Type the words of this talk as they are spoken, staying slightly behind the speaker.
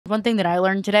one thing that I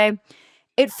learned today,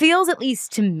 it feels, at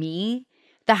least to me,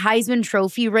 the Heisman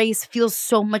Trophy race feels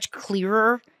so much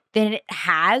clearer than it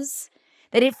has.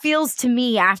 That it feels to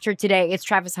me after today, it's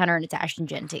Travis Hunter and it's Ashton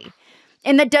Genty.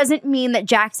 And that doesn't mean that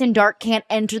Jackson Dart can't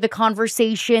enter the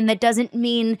conversation. That doesn't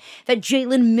mean that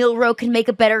Jalen Milroe can make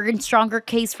a better and stronger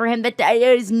case for him. That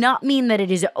does not mean that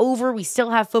it is over. We still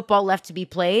have football left to be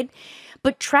played.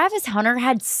 But Travis Hunter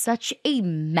had such a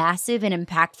massive and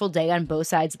impactful day on both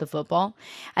sides of the football.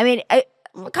 I mean, kind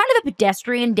of a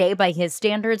pedestrian day by his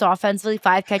standards offensively,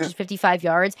 5 catches, 55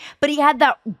 yards. But he had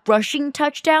that rushing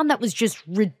touchdown that was just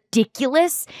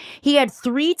ridiculous. He had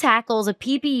 3 tackles, a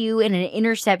PBU, and an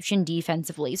interception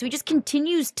defensively. So he just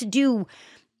continues to do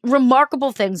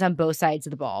remarkable things on both sides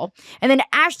of the ball. And then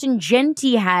Ashton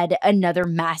Genty had another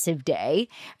massive day.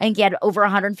 I think he had over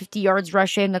 150 yards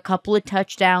rushing, a couple of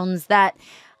touchdowns. That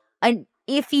an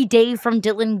iffy day from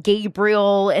Dylan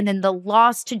Gabriel, and then the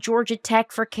loss to Georgia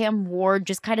Tech for Cam Ward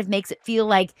just kind of makes it feel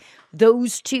like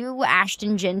those two,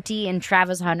 Ashton Genty and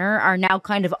Travis Hunter, are now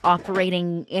kind of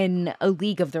operating in a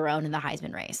league of their own in the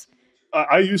Heisman race.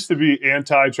 I used to be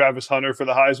anti-Travis Hunter for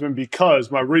the Heisman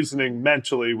because my reasoning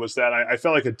mentally was that I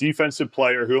felt like a defensive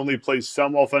player who only plays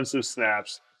some offensive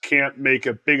snaps can't make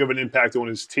a big of an impact on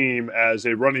his team as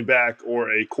a running back or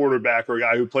a quarterback or a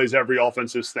guy who plays every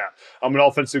offensive snap. I'm an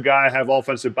offensive guy. I have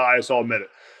offensive bias. I'll admit it.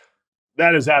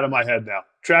 That is out of my head now.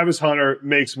 Travis Hunter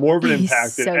makes more of an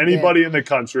impact than anybody in the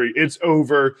country. It's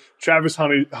over. Travis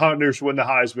Hunter should win the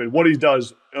Heisman. What he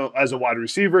does as a wide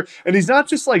receiver. And he's not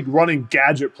just like running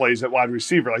gadget plays at wide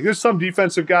receiver. Like there's some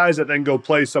defensive guys that then go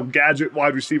play some gadget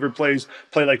wide receiver plays,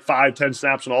 play like 5-10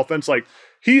 snaps on offense. Like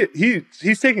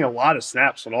he's taking a lot of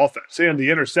snaps on offense and the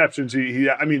interceptions.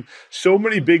 I mean, so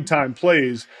many big time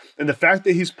plays. And the fact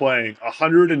that he's playing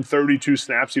 132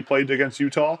 snaps he played against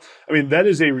Utah, I mean, that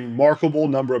is a remarkable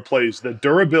number of plays. The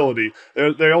durability,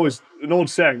 they always, an old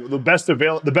saying, the best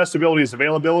ability is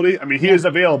availability. I mean, he is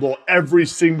available every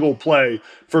single play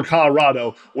for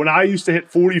Colorado. When I used to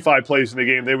hit 45 plays in the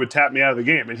game, they would tap me out of the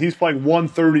game. And he's playing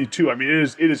 132. I mean,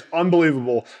 it is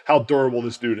unbelievable how durable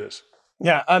this dude is.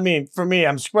 Yeah, I mean, for me,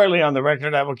 I'm squarely on the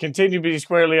record. I will continue to be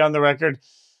squarely on the record.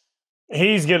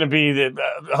 He's going to be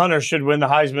Hunter should win the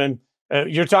Heisman.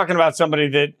 You're talking about somebody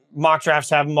that mock drafts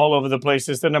have him all over the place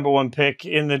as the number 1 pick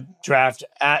in the draft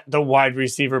at the wide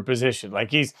receiver position.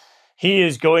 Like he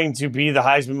is going to be the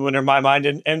Heisman winner in my mind.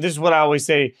 And this is what I always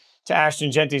say to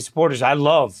Ashton Genty supporters. I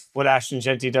love what Ashton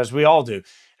Genty does. We all do.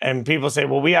 And people say,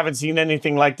 well, we haven't seen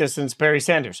anything like this since Barry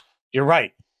Sanders. You're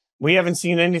right. We haven't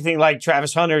seen anything like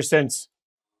Travis Hunter since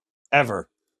ever.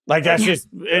 Like that's just,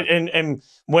 and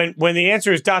when the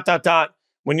answer is ...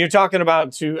 when you're talking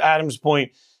about, to Adam's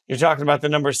point, you're talking about the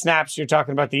number of snaps, you're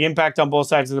talking about the impact on both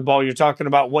sides of the ball, you're talking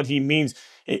about what he means.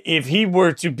 If he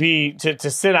were to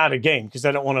sit out a game, because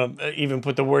I don't want to even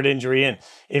put the word injury in,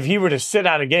 if he were to sit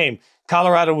out a game,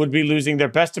 Colorado would be losing their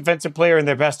best defensive player and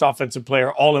their best offensive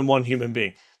player all in one human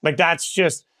being. Like that's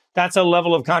a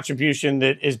level of contribution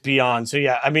that is beyond. So,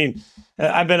 yeah, I mean,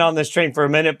 I've been on this train for a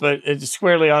minute, but it's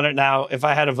squarely on it now. If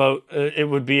I had a vote, it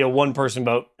would be a one-person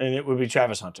vote, and it would be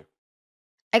Travis Hunter.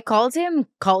 I called him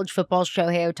college football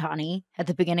Shohei Ohtani at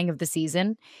the beginning of the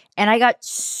season, and I got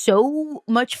so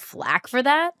much flack for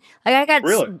that. Like, I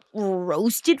got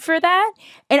roasted for that,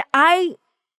 and I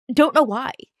don't know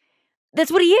why.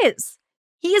 That's what he is.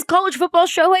 He is college football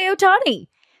Shohei Ohtani.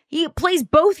 He plays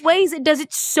both ways and does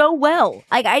it so well.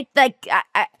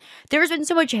 There's been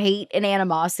so much hate and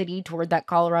animosity toward that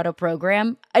Colorado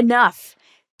program. Enough.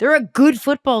 They're a good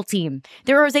football team.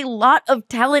 There is a lot of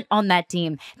talent on that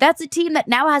team. That's a team that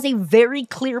now has a very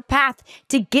clear path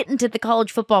to get into the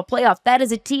college football playoff. That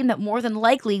is a team that more than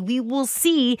likely we will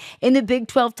see in the Big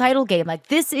 12 title game. Like,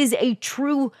 this is a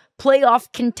true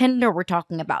playoff contender we're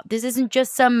talking about. This isn't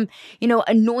just some,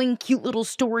 annoying, cute little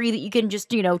story that you can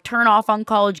just, turn off on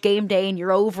college game day and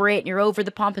you're over it and you're over the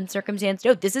pomp and circumstance.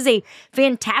 No, this is a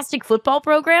fantastic football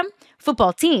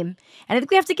team. And I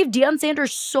think we have to give Deion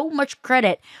Sanders so much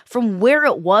credit from where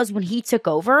it was when he took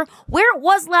over, where it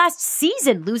was last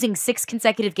season, losing 6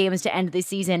 consecutive games to end the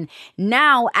season,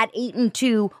 now at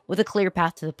 8-2 with a clear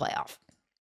path to the playoff.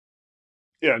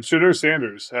 Yeah, and Shedeur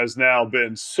Sanders has now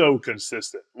been so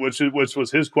consistent, which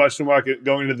was his question mark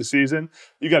going into the season.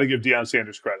 You got to give Deion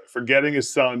Sanders credit for getting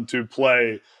his son to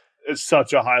play at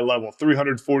such a high level,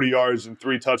 340 yards and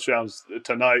 3 touchdowns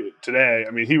today.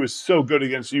 I mean, he was so good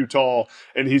against Utah,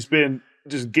 and he's been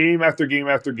just game after game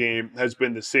after game has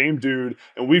been the same dude.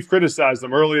 And we've criticized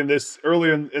him early in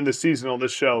the season on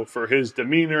this show for his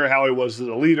demeanor, how he was as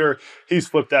a leader. He's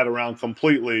flipped that around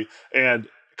completely. And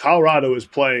Colorado is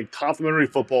playing complementary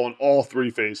football in all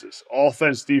three phases: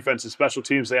 offense, defense, and special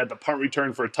teams. They had the punt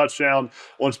return for a touchdown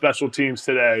on special teams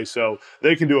today, so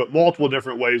they can do it multiple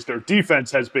different ways. Their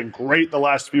defense has been great the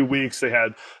last few weeks. They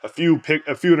had a few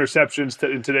interceptions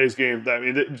in today's game. I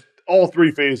mean, all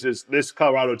three phases, this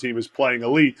Colorado team is playing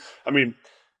elite. I mean,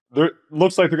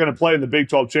 looks like they're going to play in the Big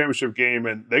 12 championship game,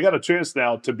 and they got a chance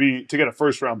now to get a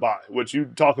first round bye. Which you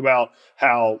talk about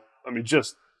how, I mean,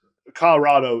 just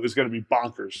Colorado is going to be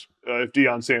bonkers if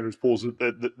Deion Sanders pulls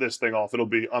this thing off. It'll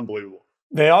be unbelievable.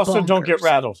 They also don't get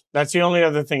rattled. That's the only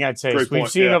other thing I'd say. We've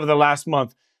seen over the last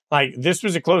month, like, this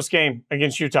was a close game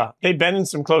against Utah. They've been in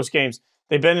some close games.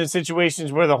 They've been in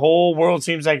situations where the whole world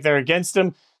seems like they're against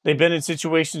them. They've been in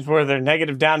situations where they're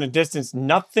negative down and distance.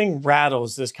 Nothing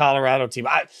rattles this Colorado team.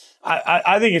 I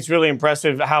think it's really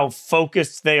impressive how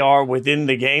focused they are within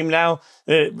the game now.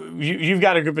 You've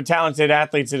got a group of talented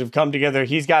athletes that have come together.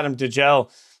 He's got them to gel.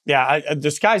 Yeah,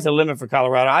 the sky's the limit for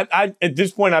Colorado. At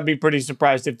this point, I'd be pretty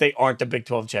surprised if they aren't the Big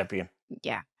 12 champion.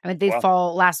 Yeah. I mean, they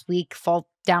fall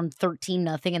down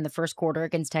 13-0 in the first quarter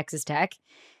against Texas Tech.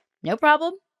 No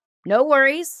problem. No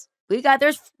worries. We got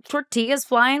there's tortillas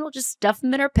flying. We'll just stuff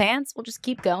them in our pants. We'll just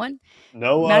keep going.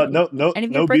 No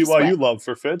BYU love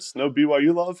for Fitz. No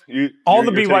BYU love. All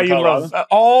the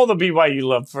BYU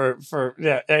love for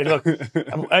yeah. Hey, look,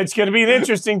 it's going to be an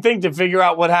interesting thing to figure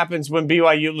out what happens when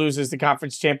BYU loses the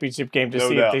conference championship game to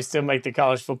see if they still make the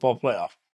college football playoff.